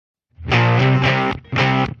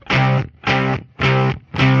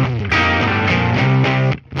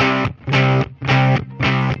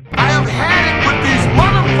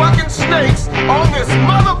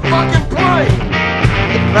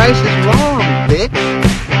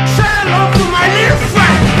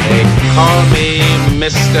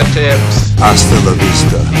Hasta la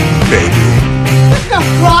vista, baby. There's no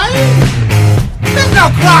crying! There's no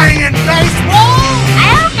crying in baseball!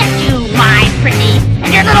 I'll get you, my pretty,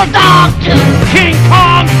 and your little dog, too. King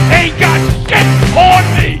Kong ain't got shit on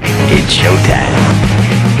me! It's showtime.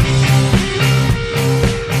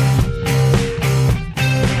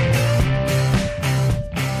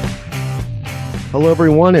 Hello,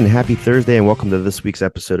 everyone, and happy Thursday, and welcome to this week's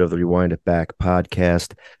episode of the Rewind It Back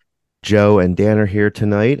podcast. Joe and Dan are here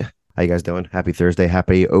tonight. How you guys doing? Happy Thursday.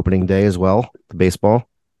 Happy opening day as well, the baseball.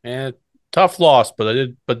 And tough loss,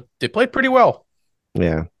 but they played pretty well.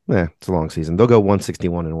 Yeah, it's a long season. They'll go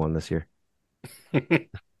 161-1 this year.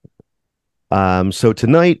 So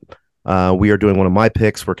tonight, we are doing one of my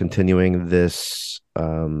picks. We're continuing this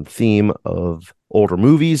theme of older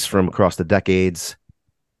movies from across the decades.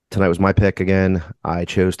 Tonight was my pick again. I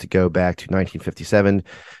chose to go back to 1957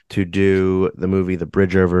 to do the movie The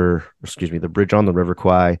Bridge on the River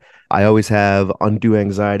Kwai. I always have undue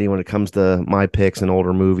anxiety when it comes to my picks in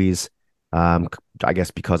older movies. I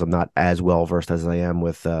guess because I'm not as well versed as I am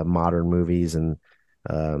with modern movies and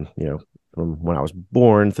from when I was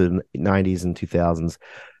born through the 90s and 2000s.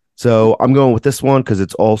 So I'm going with this one because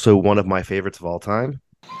it's also one of my favorites of all time.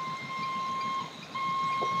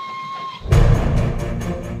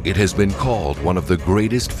 It has been called one of the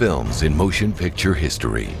greatest films in motion picture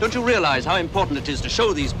history. Don't you realize how important it is to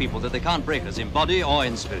show these people that they can't break us in body or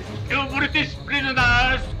in spirit? You British prisoners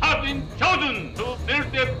have been chosen to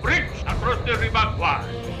build a bridge across the River Kwai.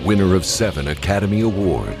 Winner of 7 Academy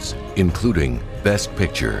Awards, including Best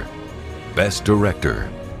Picture, Best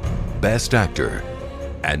Director, Best Actor,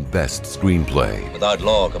 and Best Screenplay. Without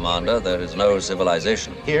law, Commander, there is no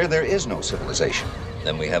civilization. Here, there is no civilization.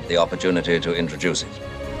 Then we have the opportunity to introduce it.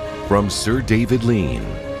 From Sir David Lean,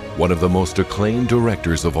 one of the most acclaimed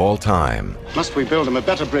directors of all time. Must we build them a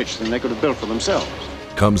better bridge than they could have built for themselves?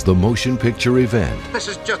 Comes the motion picture event. This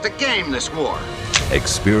is just a game, this war.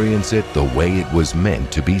 Experience it the way it was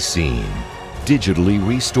meant to be seen. Digitally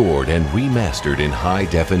restored and remastered in high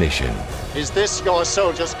definition. Is this your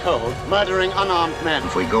soldier's code? Murdering unarmed men?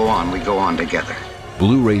 If we go on together.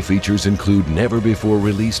 Blu-ray features include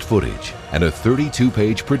never-before-released footage and a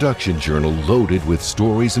 32-page production journal loaded with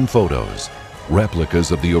stories and photos, replicas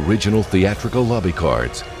of the original theatrical lobby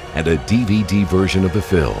cards, and a DVD version of the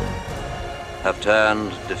film. Have turned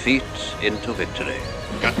defeat into victory.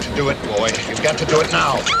 Got to do it, boy. You've got to do it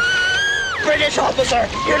now. British officer,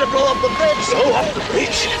 here to blow up the bridge! Blow up the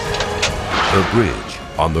bridge! The Bridge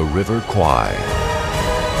on the River Kwai.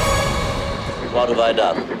 What have I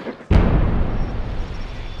done?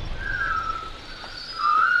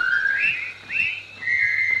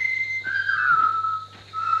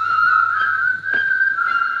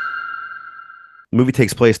 The movie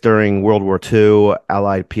takes place during World War II.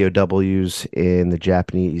 Allied POWs in a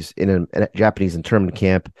Japanese internment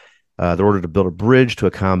camp. They're ordered to build a bridge to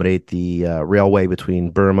accommodate the railway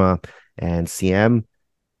between Burma and Siam.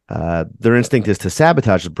 Their instinct is to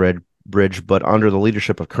sabotage the bridge, but under the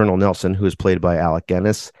leadership of Colonel Nelson, who is played by Alec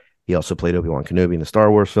Guinness. He also played Obi-Wan Kenobi in the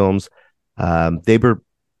Star Wars films. They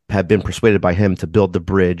have been persuaded by him to build the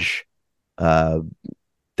bridge,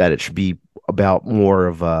 that it should be about more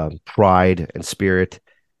of pride and spirit.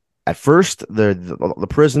 At first, the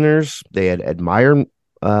prisoners, they had admired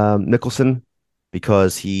Nicholson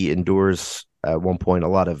because he endures at one point a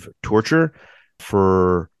lot of torture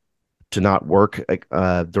to not work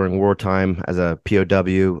during wartime as a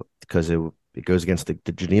POW because it goes against the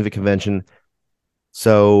Geneva Convention.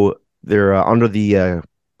 So they're under the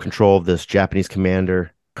control of this Japanese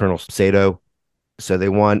commander, Colonel Sato. So they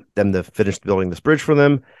want them to finish building this bridge for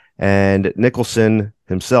them. And Nicholson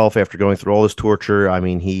himself, after going through all this torture,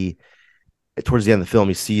 towards the end of the film,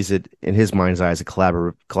 he sees it in his mind's eye as a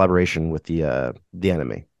collaboration with the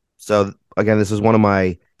enemy. So again, this is one of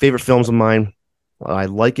my favorite films of mine. I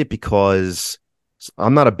like it because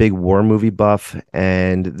I'm not a big war movie buff,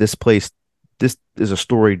 and this is a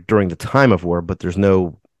story during the time of war, but there's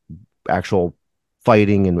no actual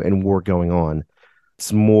fighting and war going on.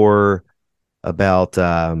 It's more about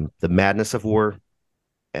the madness of war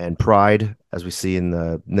and pride, as we see in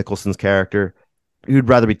the Nicholson's character. He'd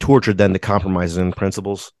rather be tortured than to compromise his own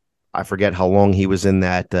principles. I forget how long he was in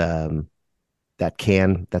that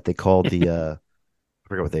can that they called the I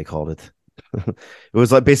forget what they called it. It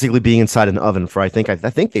was like basically being inside an oven for I think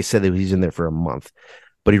they said that he's in there for a month,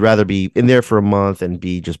 but he'd rather be in there for a month and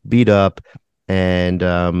be just beat up.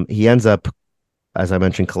 And he ends up, as I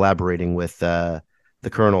mentioned, collaborating with the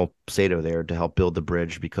Colonel Sato there to help build the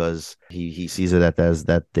bridge because he sees it as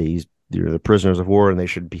that they're the prisoners of war and they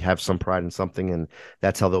should have some pride in something, and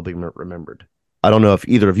that's how they'll be remembered. I don't know if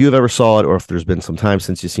either of you have ever saw it or if there's been some time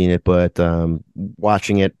since you've seen it, but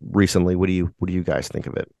watching it recently, what do you guys think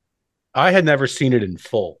of it? I had never seen it in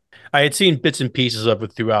full. I had seen bits and pieces of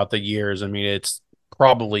it throughout the years. I mean,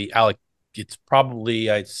 probably Alec. It's probably,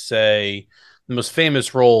 I'd say, the most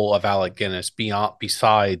famous role of Alec Guinness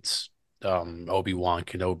besides Obi-Wan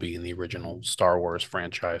Kenobi in the original Star Wars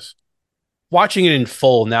franchise. Watching it in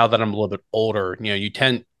full now that I'm a little bit older, you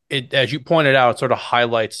tend it, as you pointed out, it sort of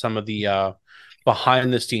highlights some of the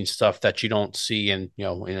behind the scenes stuff that you don't see in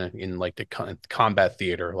like the combat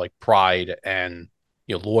theater, like pride and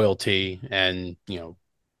loyalty and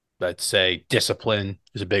let's say discipline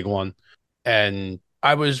is a big one. And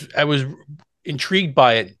I was intrigued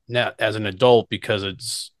by it now as an adult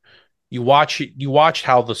because you watch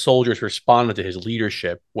how the soldiers responded to his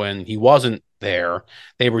leadership when he wasn't there.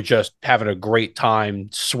 They were just having a great time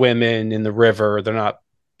swimming in the river. They're not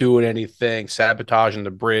doing anything, sabotaging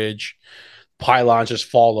the bridge. Pylons just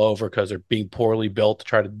fall over because they're being poorly built to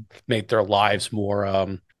try to make their lives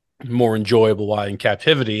more enjoyable while in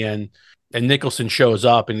captivity. And Nicholson shows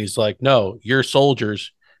up and he's like, "No, you're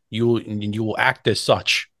soldiers. You will act as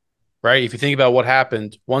such." Right? If you think about what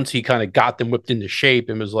happened once he kind of got them whipped into shape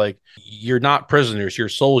and was like, "You're not prisoners, you're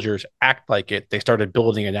soldiers, act like it." They started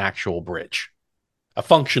building an actual bridge, a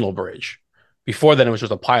functional bridge. Before then, it was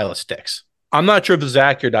just a pile of sticks. I'm not sure if this is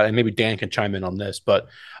accurate, and maybe Dan can chime in on this, but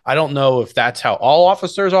I don't know if that's how all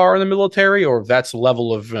officers are in the military, or if that's the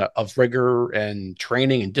level of rigor and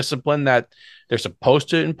training and discipline that they're supposed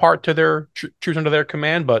to impart to their troops under their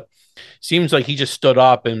command. But seems like he just stood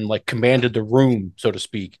up and like commanded the room, so to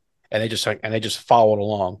speak, and they just followed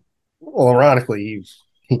along. Well, ironically,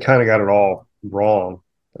 he kind of got it all wrong.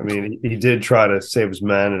 I mean, he did try to save his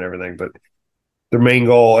men and everything, but their main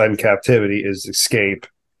goal in captivity is escape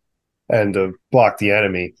and to block the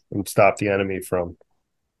enemy and stop the enemy from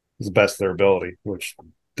the best of their ability, which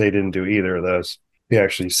they didn't do either of those. He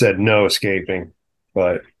actually said no escaping,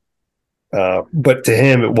 but to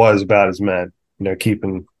him it was about his men,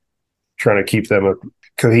 trying to keep them a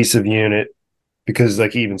cohesive unit, because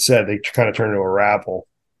like he even said, they kind of turned into a rabble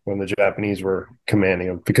when the Japanese were commanding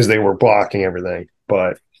them because they were blocking everything.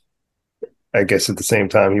 But I guess at the same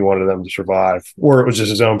time he wanted them to survive, or it was just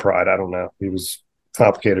his own pride. I don't know. He was a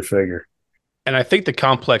complicated figure. And I think the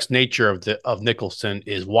complex nature of Nicholson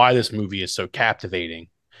is why this movie is so captivating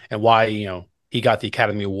and why, he got the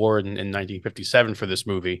Academy Award in 1957 for this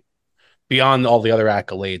movie, beyond all the other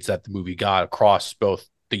accolades that the movie got across both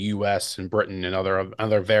the US and Britain and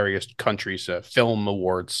other various countries, film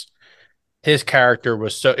awards. His character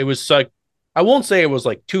was like, I won't say it was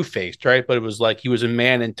like two-faced, right? But it was like he was a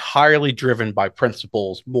man entirely driven by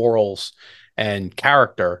principles, morals, and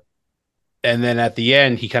character. And then at the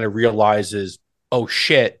end, he kind of realizes, oh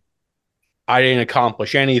shit, I didn't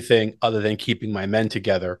accomplish anything other than keeping my men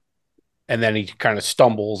together. And then he kind of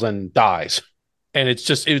stumbles and dies. And it's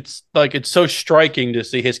so striking to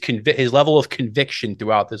see his level of conviction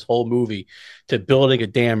throughout this whole movie to building a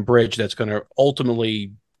damn bridge that's going to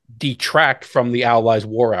ultimately detract from the Allies'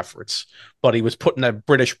 war efforts. But he was putting that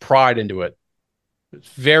British pride into it.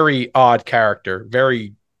 Very odd character,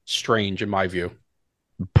 very strange in my view.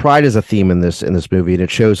 Pride is a theme in this movie, and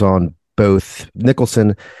it shows on both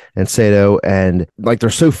Nicholson and Sato, and like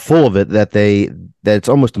they're so full of it that it's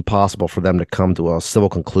almost impossible for them to come to a civil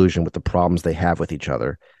conclusion with the problems they have with each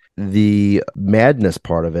other. The madness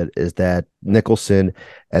part of it is that Nicholson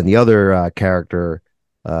and the other character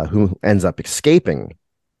who ends up escaping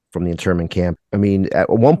from the internment camp. I mean,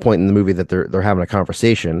 at one point in the movie that they're having a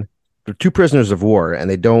conversation, they're two prisoners of war, and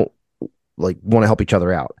they don't like want to help each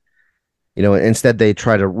other out. Instead they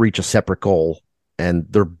try to reach a separate goal, and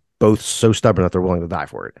they're both so stubborn that they're willing to die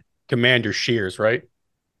for it. Commander Shears, right?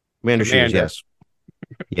 Commander Shears, yes.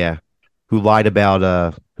 Yeah. Who lied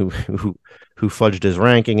about who fudged his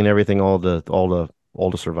ranking and everything, all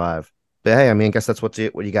to survive. But hey, I mean, I guess that's what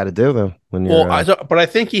you got to do though. But I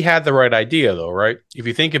think he had the right idea though, right? If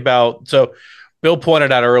you think about, so Bill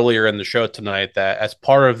pointed out earlier in the show tonight that as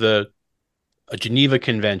part of the Geneva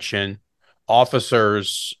Convention,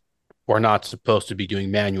 officers were not supposed to be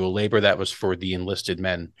doing manual labor. That was for the enlisted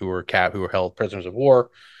men who were held prisoners of war.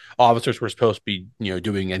 Officers were supposed to be,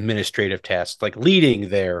 doing administrative tasks, like leading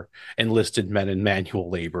their enlisted men in manual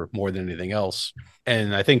labor more than anything else.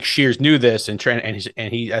 And I think Shears knew this, I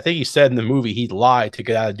think he said in the movie he lied to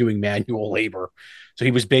get out of doing manual labor, so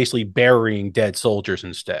he was basically burying dead soldiers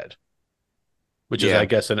instead. Which is, I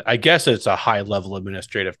guess it's a high level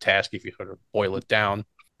administrative task if you sort of boil it down.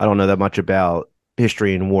 I don't know that much about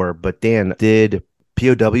history and war, but Dan, did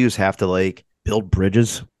POWs have to like build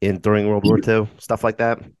bridges during World War II, stuff like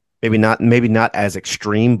that? Maybe not as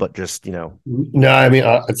extreme, but just, you know. No, I mean,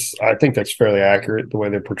 I think that's fairly accurate the way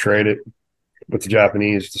they portrayed it with the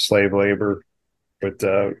Japanese, the slave labor, with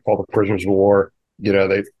all the prisoners of war. You know,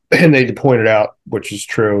 they pointed out, which is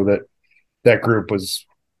true, that group was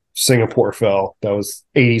Singapore fell. That was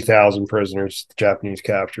 80,000 prisoners the Japanese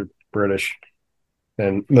captured, British,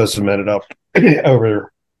 and most of them ended up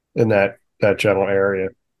over in that general area.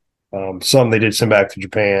 Some they did send back to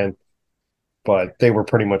Japan, but they were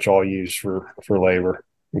pretty much all used for labor,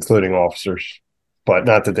 including officers. But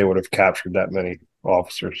not that they would have captured that many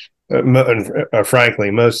officers.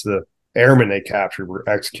 Frankly, most of the airmen they captured were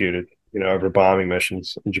executed, you know, over bombing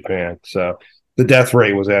missions in Japan. So the death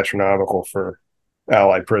rate was astronomical for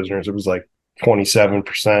Allied prisoners. It was like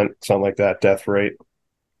 27%, something like that, death rate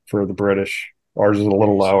for the British. Ours is a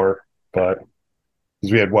little lower, but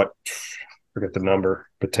because we had forget the number,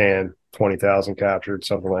 Bataan, 20,000 captured,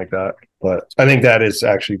 something like that. But I think that is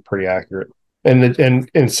actually pretty accurate.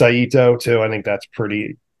 And Saito too, I think that's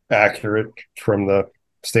pretty accurate from the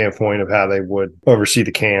standpoint of how they would oversee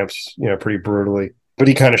the camps, you know, pretty brutally. But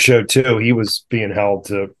he kind of showed too, he was being held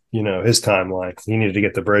to, you know, his timeline. He needed to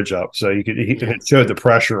get the bridge up. So it showed the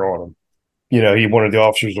pressure on him. You know, he wanted the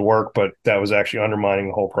officers to work, but that was actually undermining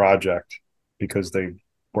the whole project because they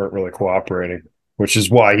weren't really cooperating, which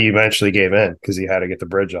is why he eventually gave in, because he had to get the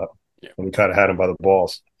bridge up. And we kind of had him by the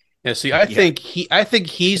balls. Yeah, see, I think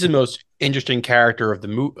he's the most interesting character of the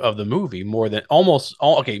movie, more than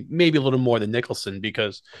maybe a little more than Nicholson,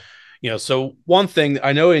 because, you know, so one thing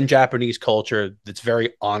I know in Japanese culture that's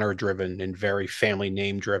very honor driven and very family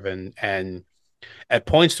name driven, and at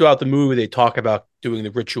points throughout the movie they talk about doing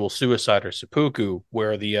the ritual suicide or seppuku,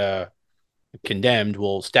 where the condemned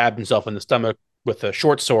will stab himself in the stomach with a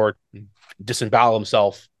short sword, disembowel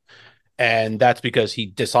himself, and that's because he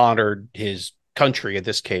dishonored his country in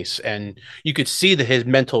this case. And you could see his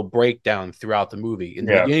mental breakdown throughout the movie. In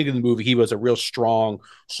the beginning of the movie, he was a real strong,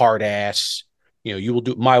 hard ass, you know, you will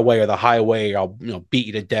do it my way or the highway, I'll, you know, beat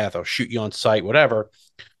you to death, I'll shoot you on sight, whatever.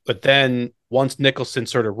 But then once Nicholson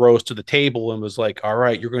sort of rose to the table and was like, all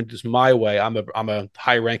right, you're going to do this my way, I'm a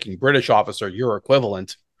high ranking British officer, you're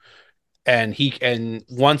equivalent. And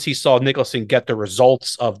once he saw Nicholson get the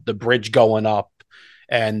results of the bridge going up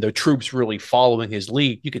and the troops really following his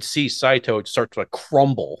lead, you could see Saito start to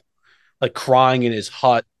crumble, like crying in his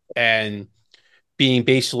hut and being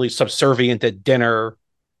basically subservient at dinner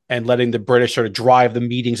and letting the British sort of drive the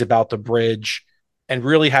meetings about the bridge and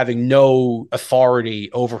really having no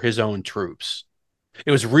authority over his own troops.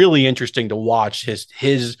 It was really interesting to watch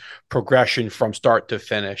his progression from start to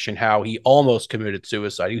finish and how he almost committed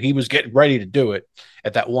suicide. He was getting ready to do it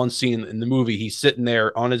at that one scene in the movie. He's sitting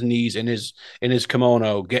there on his knees in his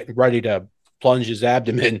kimono, getting ready to plunge his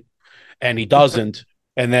abdomen, and he doesn't.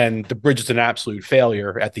 And then the bridge is an absolute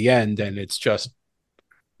failure at the end, and it's just,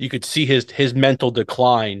 you could see his mental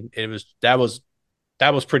decline. That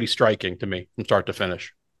was pretty striking to me from start to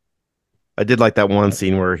finish. I did like that one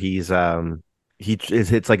scene where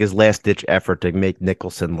it's like his last ditch effort to make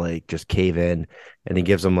Nicholson like just cave in, and he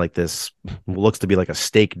gives him like this looks to be like a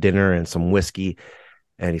steak dinner and some whiskey,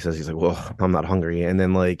 and he's like, well, I'm not hungry, and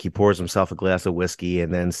then like he pours himself a glass of whiskey,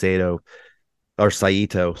 and then Saito,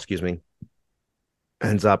 excuse me,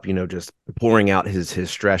 ends up, you know, just pouring out his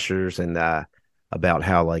stressors and about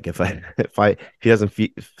how, like, if he doesn't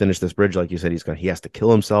finish this bridge, like you said, he has to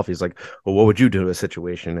kill himself. He's like, well, what would you do in a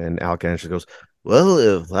situation? And Alcan just goes, well,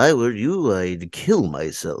 if I were you, I'd kill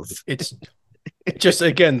myself. It's just,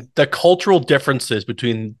 again, the cultural differences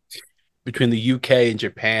between the UK and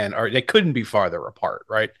Japan they couldn't be farther apart,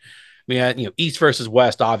 right? I mean, you know, East versus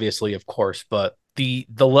West, obviously, of course, but the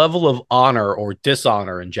level of honor or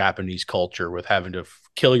dishonor in Japanese culture with having to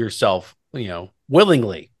kill yourself, you know,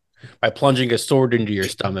 willingly by plunging a sword into your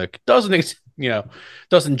stomach doesn't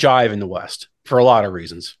jive in the West for a lot of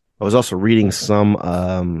reasons. I was also reading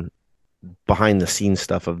some behind the scenes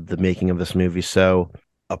stuff of the making of this movie. So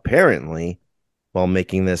apparently, while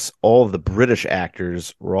making this, all of the British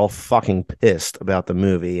actors were all fucking pissed about the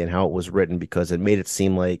movie and how it was written, because it made it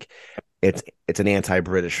seem like it's an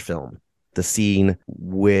anti-British film. The scene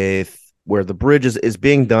with where the bridge is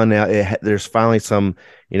being done now, there's finally some,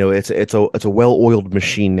 you know, it's a well-oiled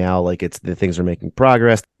machine now. Like, the things are making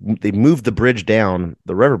progress. They moved the bridge down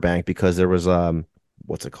the riverbank because there was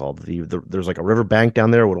what's it called? There's like a riverbank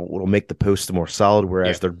down there will make the posts more solid,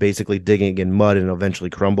 whereas they're basically digging in mud and eventually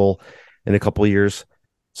crumble in a couple of years.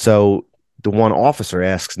 So the one officer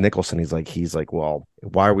asks Nicholson, he's like, well,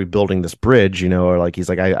 why are we building this bridge? You know, or like, he's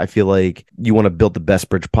like, I feel like you want to build the best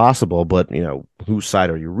bridge possible, but, you know, whose side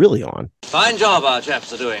are you really on? Fine job our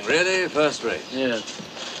chaps are doing, really, first rate. Yeah.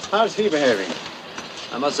 How's he behaving?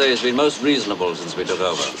 I must say he's been most reasonable since we took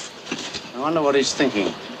over. I wonder what he's thinking.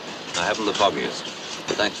 I haven't the foggiest.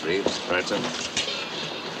 Thanks, Reeves. Right, sir.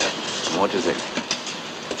 What do you think?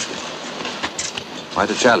 Quite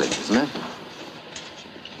a challenge, isn't it?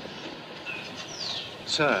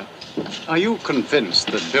 Sir, are you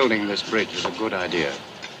convinced that building this bridge is a good idea?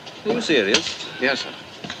 Are you serious? Yes, sir.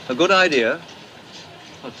 A good idea?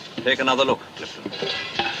 Well, take another look, Clifton.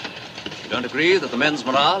 You don't agree that the men's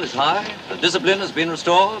morale is high, that discipline has been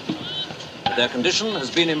restored, that their condition has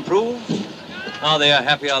been improved? Are they a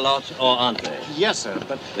happier lot, or aren't they? Yes, sir,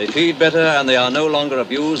 but... They feed better, and they are no longer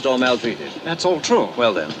abused or maltreated. That's all true.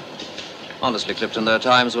 Well, then. Honestly, Clifton, there are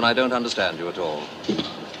times when I don't understand you at all.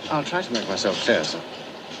 I'll try to make myself clear, sir.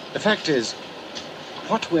 The fact is,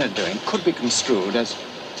 what we're doing could be construed as,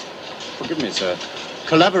 forgive me, sir,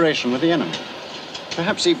 collaboration with the enemy.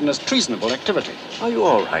 Perhaps even as treasonable activity. Are you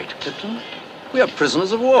all right, Clifton? We are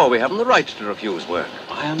prisoners of war. We haven't the right to refuse work.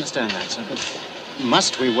 I understand that, sir, but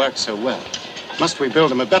must we work so well? Must we build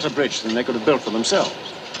them a better bridge than they could have built for themselves?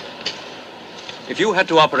 If you had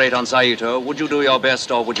to operate on Saito, would you do your best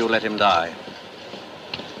or would you let him die?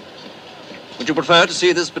 Would you prefer to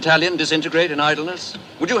see this battalion disintegrate in idleness?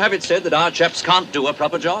 Would you have it said that our chaps can't do a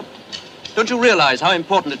proper job? Don't you realize how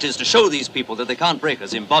important it is to show these people that they can't break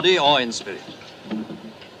us in body or in spirit?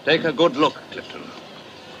 Take a good look, Clifton.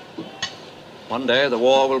 One day the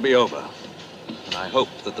war will be over. And I hope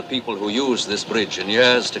that the people who use this bridge in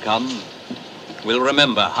years to come will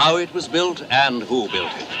remember how it was built and who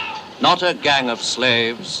built it. Not a gang of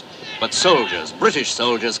slaves, but soldiers, British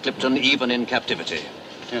soldiers, Clifton, even in captivity.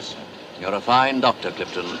 Yes, sir. You're a fine doctor,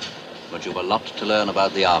 Clifton, but you've a lot to learn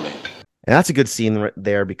about the army. And that's a good scene right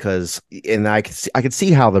there because, and I could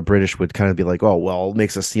see how the British would kind of be like, oh, well, it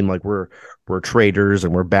makes us seem like we're traitors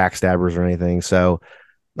and we're backstabbers or anything. So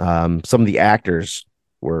some of the actors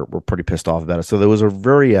were pretty pissed off about it. So there was a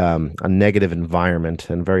very a negative environment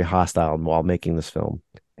and very hostile while making this film.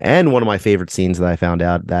 And one of my favorite scenes that I found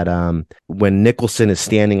out that when Nicholson is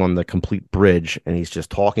standing on the complete bridge and he's just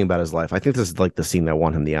talking about his life. I think this is like the scene that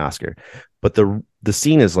won him the Oscar. But the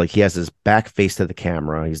scene is like he has his back face to the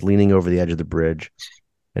camera. He's leaning over the edge of the bridge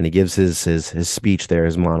and he gives his speech there,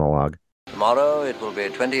 his monologue. Tomorrow it will be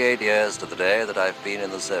 28 years to the day that I've been in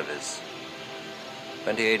the service.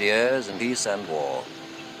 28 years in peace and war.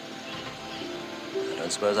 I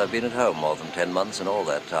don't suppose I've been at home more than 10 months in all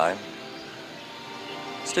that time.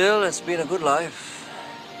 Still, it's been a good life.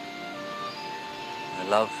 I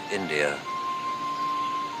love India.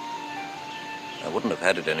 I wouldn't have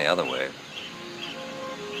had it any other way.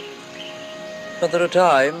 But there are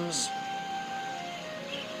times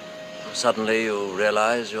suddenly you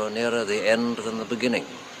realize you're nearer the end than the beginning.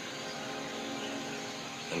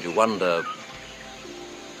 And you wonder,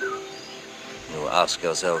 you ask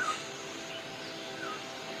yourself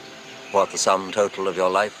what the sum total of your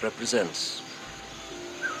life represents.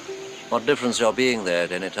 What difference your being there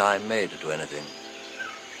at any time made to anything.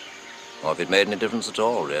 Or if it made any difference at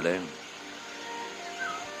all, really.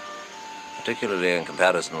 Particularly in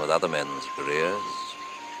comparison with other men's careers.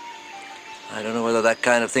 I don't know whether that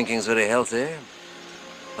kind of thinking is very healthy,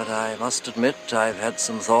 but I must admit I've had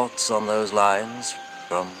some thoughts on those lines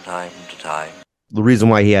from time to time. The reason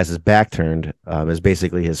why he has his back turned is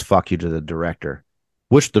basically his fuck you to the director,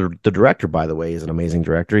 which the director, by the way, is an amazing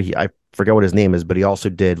director. I forget what his name is, but he also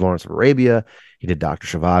did Lawrence of Arabia. He did Dr.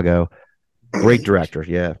 Zhivago. Great director,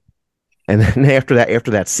 yeah. And then after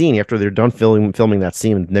that scene, after they're done filming that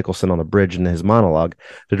scene with Nicholson on the bridge in his monologue,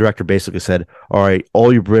 the director basically said, all right,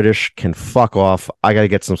 all you British can fuck off. I got to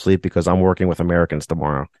get some sleep because I'm working with Americans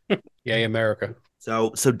tomorrow. Yay, America.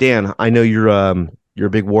 So Dan, I know you're a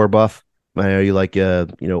big war buff. I know you like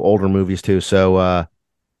older movies too. So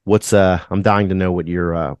I'm dying to know what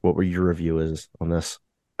your review is on this.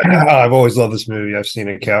 I've always loved this movie. I've seen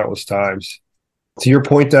it countless times. To your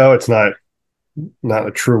point, though, it's not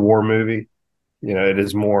a true war movie. It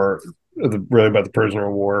is more really about the prisoner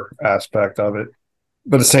of war aspect of it.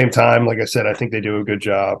 But at the same time, like I said, I think they do a good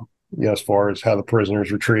job, as far as how the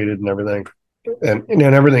prisoners were treated and everything. And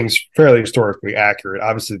everything's fairly historically accurate.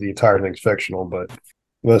 Obviously, the entire thing's fictional, but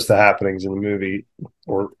most of the happenings in the movie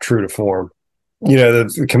were true to form.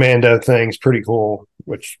 The commando thing's pretty cool,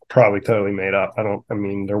 which probably totally made up.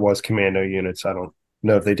 There was commando units. I don't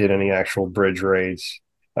know if they did any actual bridge raids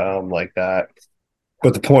like that.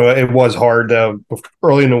 But the point, it was hard though.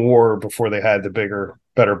 Early in the war, before they had the bigger,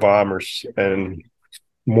 better bombers and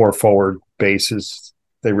more forward bases,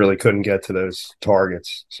 they really couldn't get to those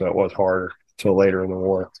targets. So it was harder until later in the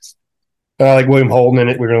war. Like William Holden in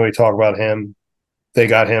it, we really talk about him. They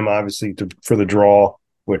got him obviously for the draw,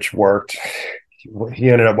 which worked. he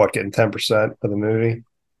ended up getting 10% of the movie,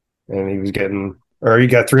 and he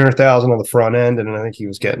got 300,000 on the front end, and I think he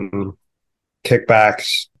was getting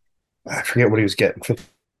kickbacks. I forget what he was getting.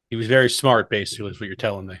 He was very smart, basically, is what you're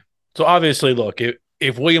telling me. So obviously, look,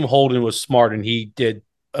 if William Holden was smart and he did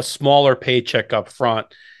a smaller paycheck up front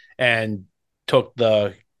and took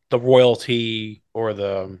the royalty or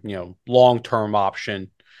the long-term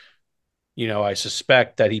option, I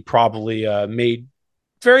suspect that he probably made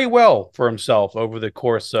very well for himself over the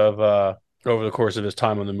course of his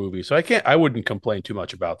time on the movie. So I wouldn't complain too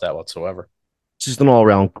much about that whatsoever. It's just an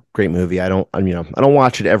all-around great movie. I don't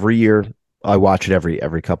watch it every year. I watch it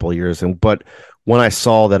every couple of years. But when I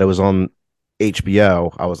saw that it was on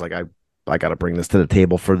HBO, I was like, I got to bring this to the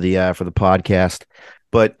table for the podcast.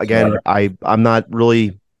 But again, I'm not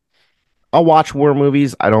really. I'll watch war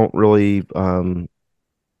movies. I don't really.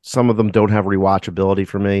 Some of them don't have rewatchability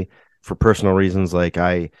for me for personal reasons. Like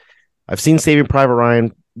I've seen Saving Private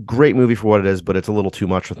Ryan, great movie for what it is, but it's a little too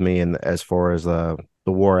much with me. And as far as the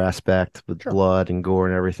war aspect with blood and gore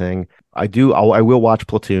and everything, I will watch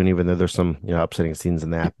Platoon, even though there's some upsetting scenes in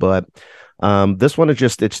that. But this one is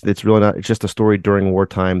just it's really not. It's just a story during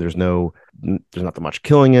wartime. There's not that much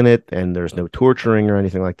killing in it, and there's no torturing or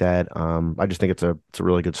anything like that. I just think it's a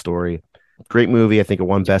really good story. Great movie. I think it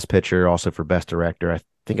won Best Picture, also for Best Director. I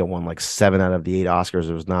think it won like 7 out of the 8 Oscars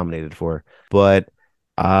it was nominated for. But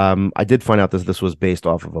I did find out this was based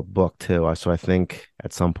off of a book too. So I think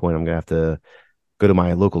at some point I'm gonna have to go to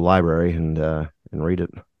my local library and read it.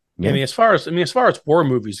 Yeah. I mean, as far as war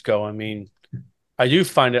movies go, I mean, I do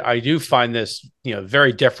find this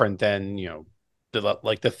very different than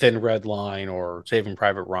the Thin Red Line or Saving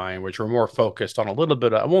Private Ryan, which were more focused on a little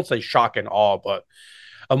bit of, I won't say shock and awe, but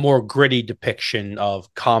a more gritty depiction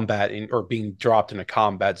of combat or being dropped in a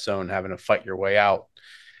combat zone, having to fight your way out.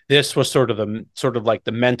 This was sort of like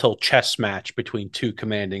the mental chess match between two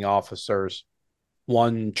commanding officers,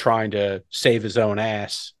 one trying to save his own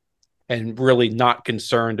ass and really not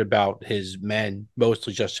concerned about his men,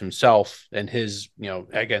 mostly just himself and his,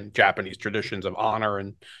 again, Japanese traditions of honor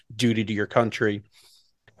and duty to your country.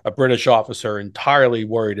 A British officer entirely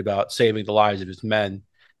worried about saving the lives of his men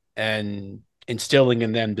and instilling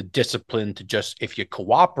in them the discipline to just, if you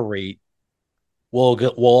cooperate, we'll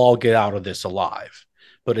all get out of this alive.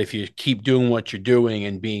 But if you keep doing what you're doing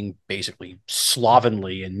and being basically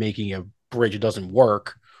slovenly and making a bridge that doesn't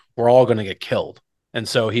work, we're all going to get killed. And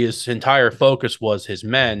so his entire focus was his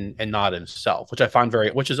men and not himself, which I find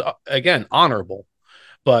which is again honorable.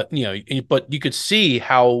 But you could see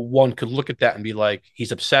how one could look at that and be like,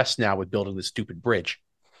 he's obsessed now with building this stupid bridge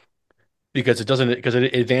because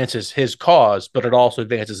it advances his cause, but it also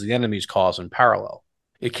advances the enemy's cause in parallel.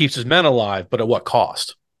 It keeps his men alive, but at what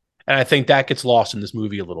cost? And I think that gets lost in this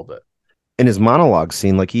movie a little bit. In his monologue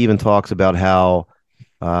scene, like he even talks about how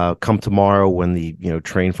come tomorrow when the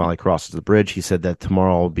train finally crosses the bridge, he said that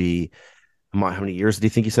tomorrow will be, how many years did he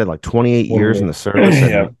think he said? Like 28 years in the service.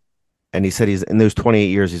 Yeah. And he said he's in those 28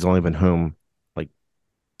 years, he's only been home like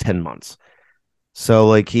 10 months. So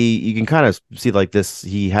like you can kind of see like this,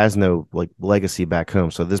 he has no like legacy back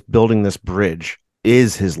home. So building this bridge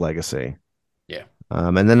is his legacy. Yeah.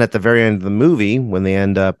 And then at the very end of the movie,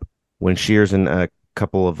 when Shears and a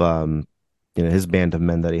couple of his band of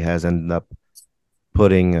men that he has ended up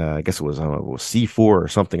putting I guess it was C4 or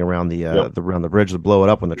something around the bridge to blow it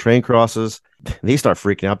up when the train crosses. They start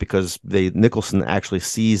freaking out because Nicholson actually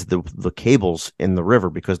sees the cables in the river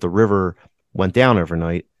because the river went down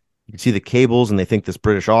overnight. You can see the cables and they think this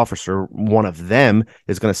British officer, one of them,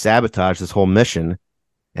 is going to sabotage this whole mission.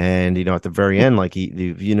 And at the very end, like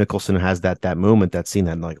Nicholson has that moment, that scene,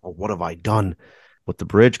 that like, oh, what have I done with the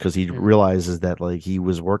bridge? Because he realizes that like he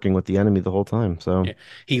was working with the enemy the whole time. So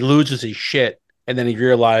he loses his shit, and then he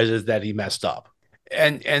realizes that he messed up.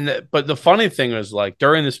 But the funny thing is, like,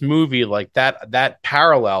 during this movie, like that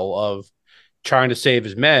parallel of trying to save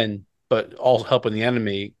his men but also helping the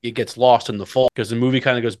enemy, it gets lost in the fall because the movie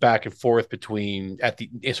kind of goes back and forth between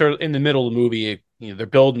sort of in the middle of the movie, they're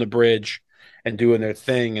building the bridge and doing their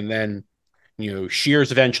thing, and then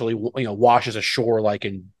Shears eventually washes ashore like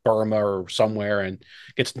in Burma or somewhere and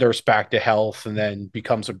gets nursed back to health, and then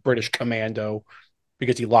becomes a British commando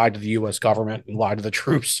because he lied to the U.S. government and lied to the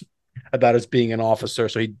troops about his being an officer.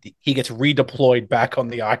 So he gets redeployed back on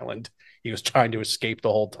the island. He was trying to escape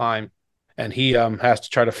the whole time, and he has to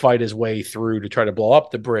try to fight his way through to try to blow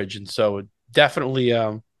up the bridge. And so definitely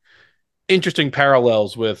interesting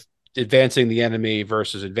parallels with advancing the enemy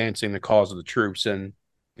versus advancing the cause of the troops. And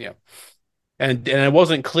and it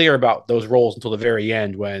wasn't clear about those roles until the very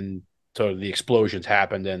end when sort of the explosions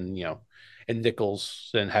happened and and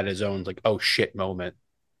Nicholson had his own like, oh shit moment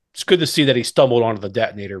it's good to see that he stumbled onto the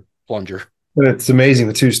detonator plunger. And it's amazing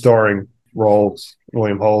the two starring roles,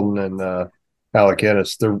 William Holden and Alec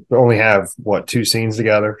Guinness. They only have two scenes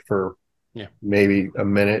together for maybe a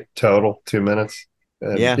minute total, 2 minutes.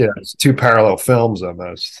 And, it's two parallel films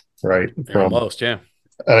almost, right? Almost, yeah.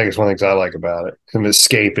 I think it's one of the things I like about it. Him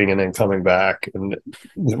escaping and then coming back and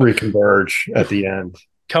reconverge at the end.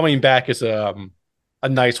 Coming back is a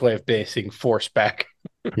nice way of basing force back.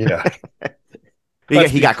 Yeah.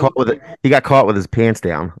 He got caught with it. He got caught with his pants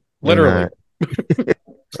down. Literally.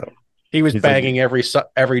 He was bagging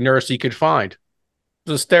every nurse he could find.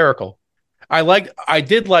 It was hysterical. I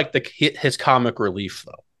did like his comic relief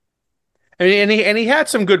though. And he had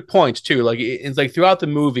some good points too. Like it's like throughout the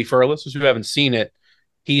movie, for our listeners who haven't seen it,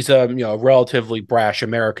 he's a relatively brash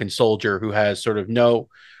American soldier who has sort of no,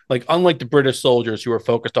 like, unlike the British soldiers who are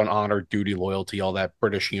focused on honor, duty, loyalty, all that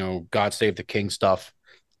British, God save the king stuff.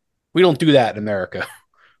 We don't do that in America.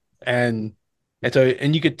 And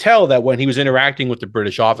you could tell that when he was interacting with the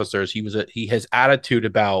British officers, his attitude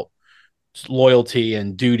about loyalty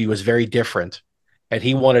and duty was very different. And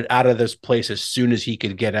he wanted out of this place as soon as he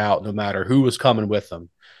could get out, no matter who was coming with him.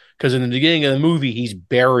 Because in the beginning of the movie, he's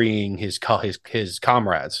burying his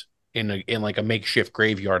comrades in like a makeshift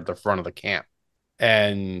graveyard at the front of the camp,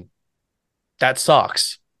 and that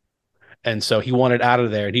sucks. And so he wanted out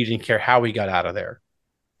of there, and he didn't care how he got out of there.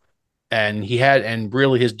 And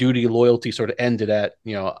really his duty and loyalty sort of ended at,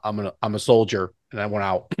 I'm a soldier and I went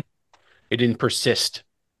out. It didn't persist.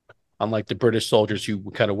 Unlike the British soldiers who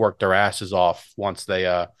kind of worked their asses off once they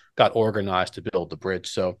got organized to build the bridge.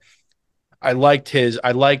 So I liked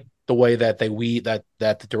the way that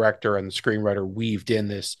that the director and the screenwriter weaved in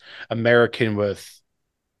this American with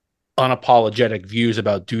unapologetic views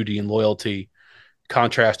about duty and loyalty,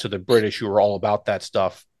 contrast to the British who were all about that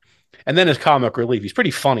stuff. And then his comic relief, he's pretty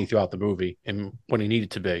funny throughout the movie and when he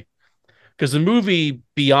needed to be. Because the movie,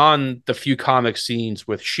 beyond the few comic scenes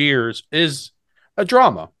with Shears, is a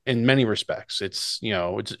drama in many respects. It's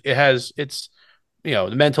the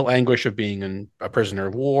mental anguish of being a prisoner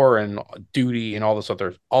of war and duty and all this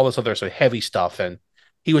other sort of heavy stuff. And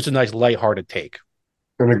he was a nice lighthearted take.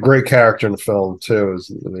 And a great character in the film too is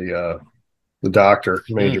the doctor,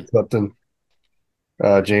 Major Clifton,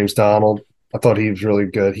 James Donald. I thought he was really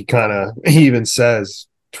good. He even says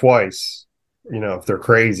twice, if they're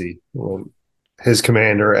crazy. Well, his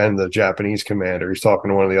commander and the Japanese commander. He's talking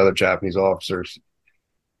to one of the other Japanese officers.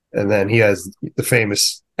 And then he has the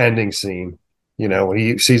famous ending scene, when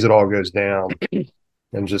he sees it all goes down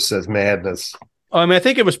and just says madness. I mean, I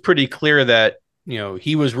think it was pretty clear that,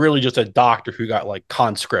 he was really just a doctor who got like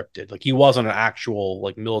conscripted. Like he wasn't an actual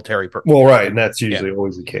like military person. Well, right. And that's usually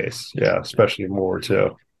always the case. Yeah. Especially in War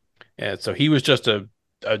too. Yeah. So he was just a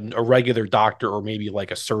regular doctor or maybe like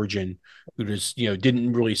a surgeon who just,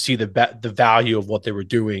 didn't really see the value of what they were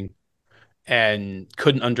doing and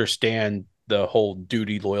couldn't understand the whole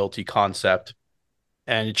duty loyalty concept.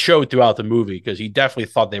 And it showed throughout the movie because he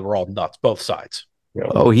definitely thought they were all nuts, both sides.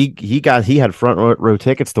 Oh, he had front row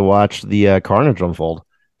tickets to watch the carnage unfold.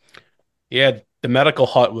 Yeah, the medical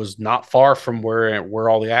hut was not far from where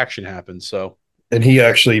all the action happened. So, and he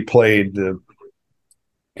actually played the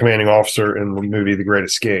commanding officer in the movie The Great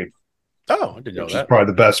Escape. Oh, I didn't know that. It's probably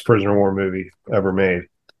the best prisoner of war movie ever made.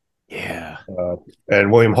 Yeah. And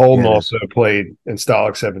William Holden also played in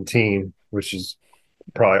Stalag 17, which is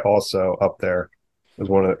probably also up there as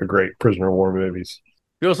one of the great prisoner of war movies.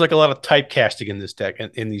 Feels like a lot of typecasting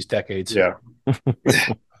in these decades. Yeah.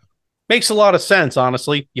 Makes a lot of sense,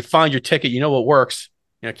 honestly. You find your ticket, you know what works.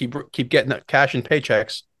 Keep getting that cash and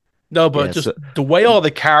paychecks. No, but the way all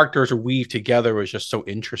the characters are weaved together was just so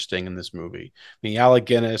interesting in this movie. I mean, Alec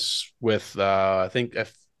Guinness with I think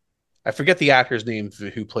I forget the actor's name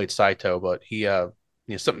who played Saito, but he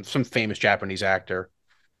some famous Japanese actor.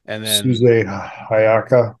 And then Suze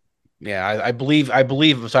Hayaka. Yeah, I believe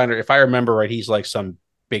if I remember right, he's like some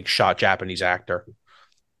big shot Japanese actor.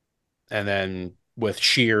 And then with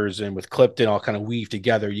Shears and with Clifton all kind of weave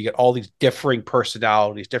together, you get all these differing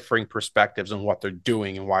personalities, differing perspectives on what they're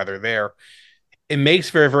doing and why they're there. It makes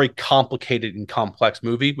a very, very complicated and complex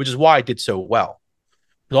movie, which is why it did so well.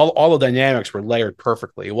 All the dynamics were layered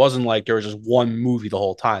perfectly. It wasn't like there was just one movie the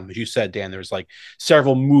whole time. As you said, Dan, there's like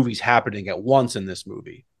several movies happening at once in this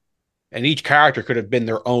movie. And each character could have been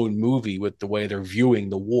their own movie with the way they're viewing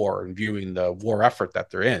the war and viewing the war effort that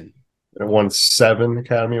they're in. It won 7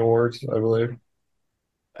 Academy Awards, I believe.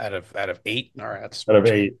 Out of 8? All right. Out of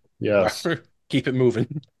 8, yes. Keep it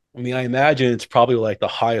moving. I mean, I imagine it's probably like the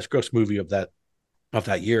highest gross movie of that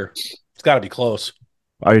year. It's got to be close.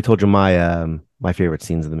 I already told you my favorite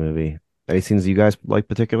scenes of the movie. Any scenes you guys like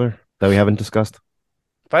particular that we haven't discussed?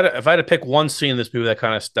 if I had to pick one scene in this movie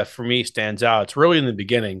that for me stands out, it's really in the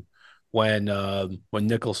beginning when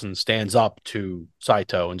Nicholson stands up to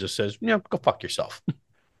Saito and just says, go fuck yourself.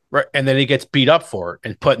 Right. And then he gets beat up for it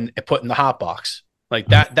and put in the hot box. Like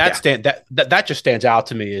that that just stands out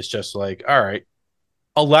to me as just like, all right,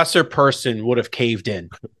 a lesser person would have caved in.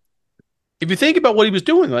 If you think about what he was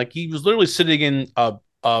doing, like he was literally sitting in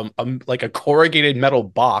like a corrugated metal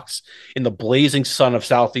box in the blazing sun of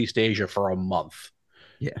Southeast Asia for a month.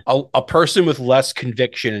 Yeah. A person with less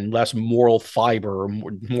conviction and less moral fiber or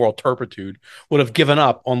moral turpitude would have given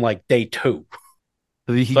up on like day 2.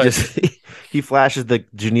 He flashes the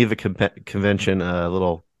Geneva Convention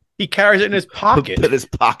little. He carries it in his pocket. Put his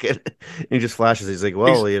pocket. And he just flashes. He's like,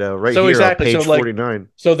 well, right so here exactly. on page 49.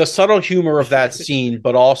 So the subtle humor of that scene,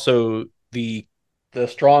 but also the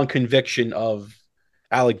strong conviction of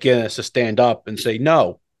Alec Guinness to stand up and say,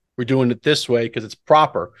 no, we're doing it this way because it's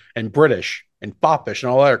proper and British and foppish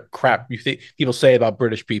and all that crap you think people say about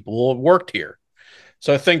British people. Well, it worked here.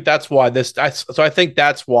 So I think that's why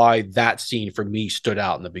that scene for me stood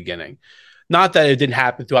out in the beginning. Not that it didn't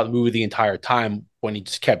happen throughout the movie the entire time when he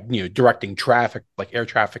just kept, directing traffic, like air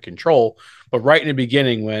traffic control, but right in the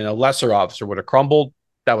beginning when a lesser officer would have crumbled,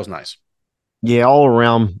 that was nice. Yeah, all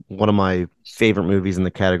around one of my favorite movies in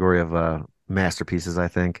the category of masterpieces, I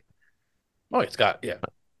think. Oh, it's got, yeah.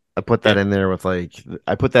 I put that in there with I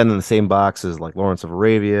put that in the same box as like Lawrence of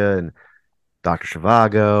Arabia and Dr.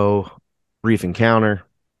 Zhivago, Brief Encounter.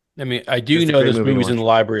 I mean, I do know this movie's in the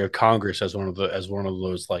Library of Congress as one of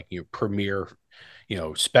those like premier,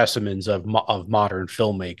 specimens of modern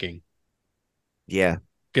filmmaking. Yeah,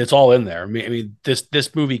 it's all in there. I mean,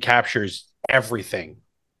 this movie captures everything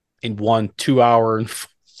in one 2-hour and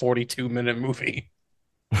 42-minute movie.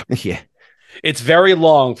 Yeah. It's very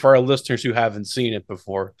long for our listeners who haven't seen it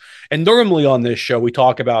before. And normally on this show, we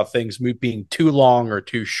talk about things being too long or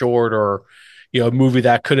too short, or, a movie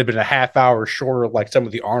that could have been a half hour shorter, like some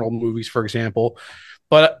of the Arnold movies, for example.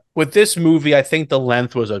 But with this movie, I think the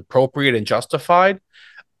length was appropriate and justified.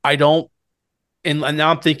 And now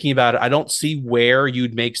I'm thinking about it, I don't see where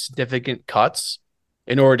you'd make significant cuts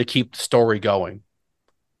in order to keep the story going.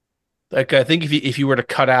 Like, I think if you were to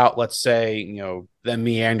cut out, let's say, them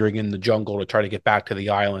meandering in the jungle to try to get back to the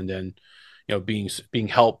island and, being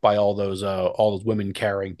helped by all those women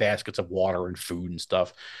carrying baskets of water and food and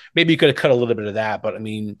stuff, maybe you could have cut a little bit of that. But I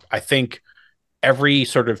mean, I think every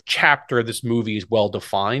sort of chapter of this movie is well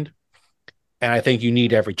defined, and I think you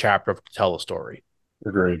need every chapter to tell a story.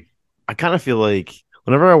 Agreed. I kind of feel like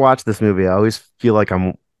whenever I watch this movie, I always feel like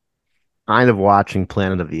I'm kind of watching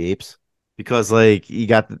Planet of the Apes. Because you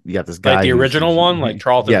got this guy, like the original one, like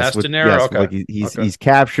Charlton Heston era. Yes, okay, like he's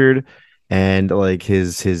captured, and like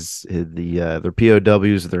their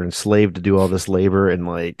POWs, they're enslaved to do all this labor, and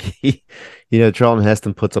like Charlton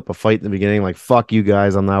Heston puts up a fight in the beginning, like fuck you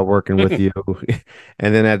guys, I'm not working with you,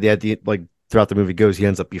 and then at the like throughout the movie goes, he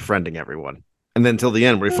ends up befriending everyone, and then till the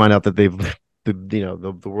end where we find out that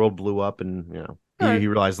the world blew up, and he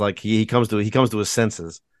realized like he comes to his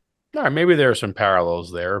senses. All right, maybe there are some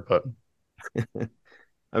parallels there, but.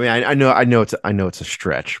 I mean, I know it's a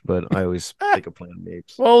stretch, but I always think of Planet of the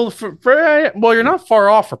Apes. Well, you're not far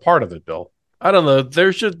off for part of it, Bill. I don't know.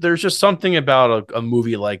 There's just something about a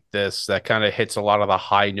movie like this that kind of hits a lot of the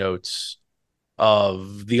high notes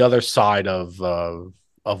of the other side of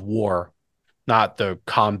war, not the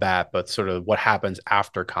combat, but sort of what happens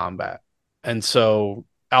after combat. And so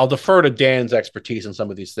I'll defer to Dan's expertise in some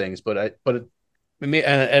of these things, but I'll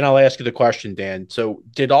ask you the question, Dan. So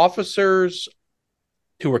did officers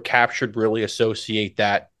who were captured really associate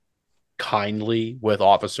that kindly with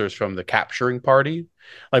officers from the capturing party?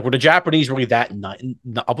 Like, were the Japanese really that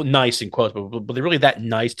nice in quotes, but they're really that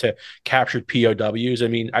nice to captured POWs? I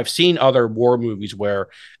mean, I've seen other war movies where,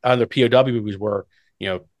 other POW movies where,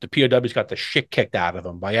 the POWs got the shit kicked out of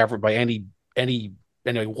them by any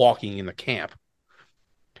walking in the camp.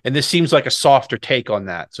 And this seems like a softer take on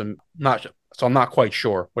that. So I'm not quite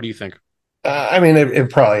sure. What do you think? I mean, it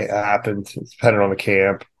probably happened. It's depending on the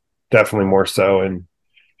camp. Definitely more so in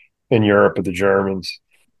Europe with the Germans.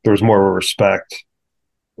 There was more of a respect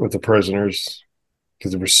with the prisoners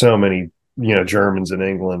because there were so many, Germans in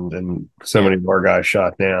England and so many more guys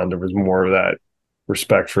shot down. There was more of that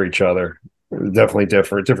respect for each other. Definitely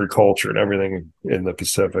different culture and everything in the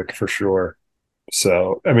Pacific for sure.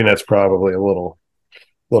 So, I mean, that's probably a little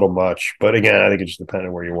much. But again, I think it just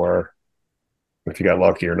depended where you were, if you got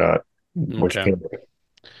lucky or not. Okay.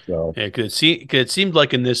 So. Yeah, because it seemed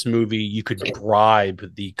like in this movie you could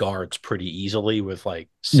bribe the guards pretty easily with like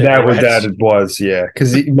cigarettes. That was, yeah.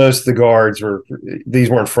 Because most of the guards weren't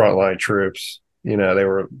frontline troops. They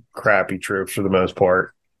were crappy troops for the most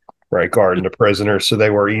part. Right, guarding the prisoners, so they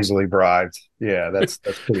were easily bribed. Yeah, that's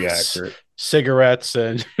pretty accurate. Cigarettes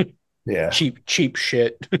and Yeah, cheap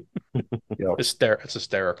shit. Yep. It's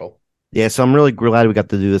hysterical. Yeah, so I'm really glad we got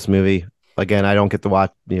to do this movie. Again, I don't get to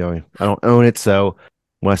watch, I don't own it. So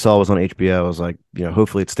when I saw it was on HBO, I was like,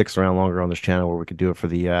 hopefully it sticks around longer on this channel where we could do it for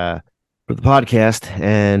the podcast.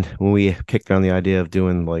 And when we kicked around the idea of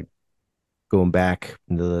doing like going back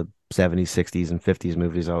into the 70s, 60s, and 50s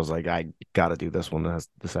movies, I was like, I got to do this one.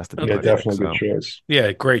 This has to be definitely good choice.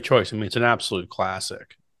 Yeah, great choice. I mean, it's an absolute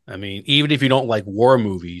classic. I mean, even if you don't like war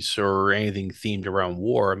movies or anything themed around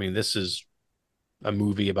war, I mean, this is a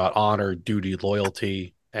movie about honor, duty,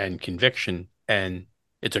 loyalty, and conviction. And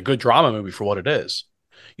it's a good drama movie for what it is.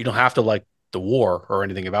 You don't have to like the war or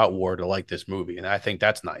anything about war to like this movie. And I think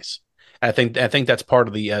that's nice. I think that's part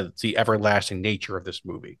of the everlasting nature of this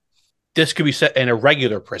movie. This could be set in a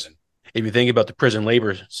regular prison. If you think about the prison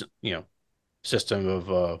labor, system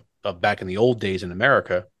of back in the old days in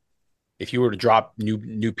America, if you were to drop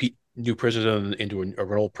new prisoners into an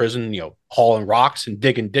old prison, hauling rocks and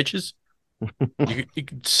digging ditches,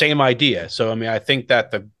 same idea. So I mean, I think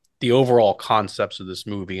that the overall concepts of this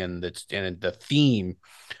movie and the theme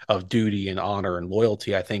of duty and honor and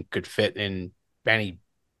loyalty, I think, could fit in any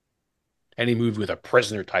movie with a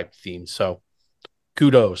prisoner type theme. So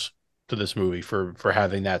kudos to this movie for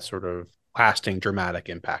having that sort of lasting dramatic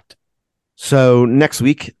impact. So next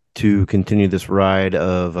week, to continue this ride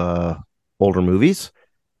of older movies,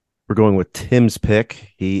 we're going with Tim's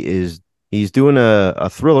pick. He's doing a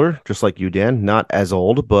thriller, just like you, Dan. Not as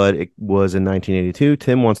old, but it was in 1982.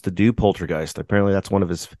 Tim wants to do Poltergeist. Apparently, that's one of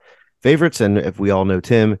his favorites. And if we all know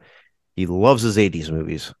Tim, he loves his 80s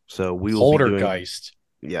movies. So we will Poltergeist.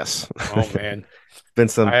 Yes. Oh man, been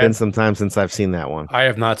some time since I've seen that one. I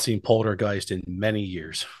have not seen Poltergeist in many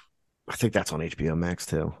years. I think that's on HBO Max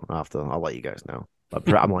too. I'll let you guys know.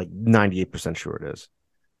 I'm like 98% sure it is.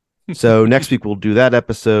 So next week we'll do that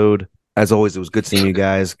episode. As always, it was good seeing you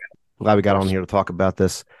guys. Glad we got on here to talk about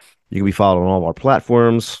this. You can be followed on all of our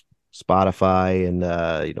platforms, Spotify, and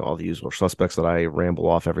all the usual suspects that I ramble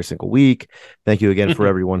off every single week. Thank you again for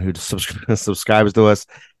everyone who subscribes to us,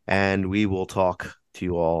 and we will talk to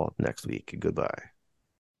you all next week. Goodbye.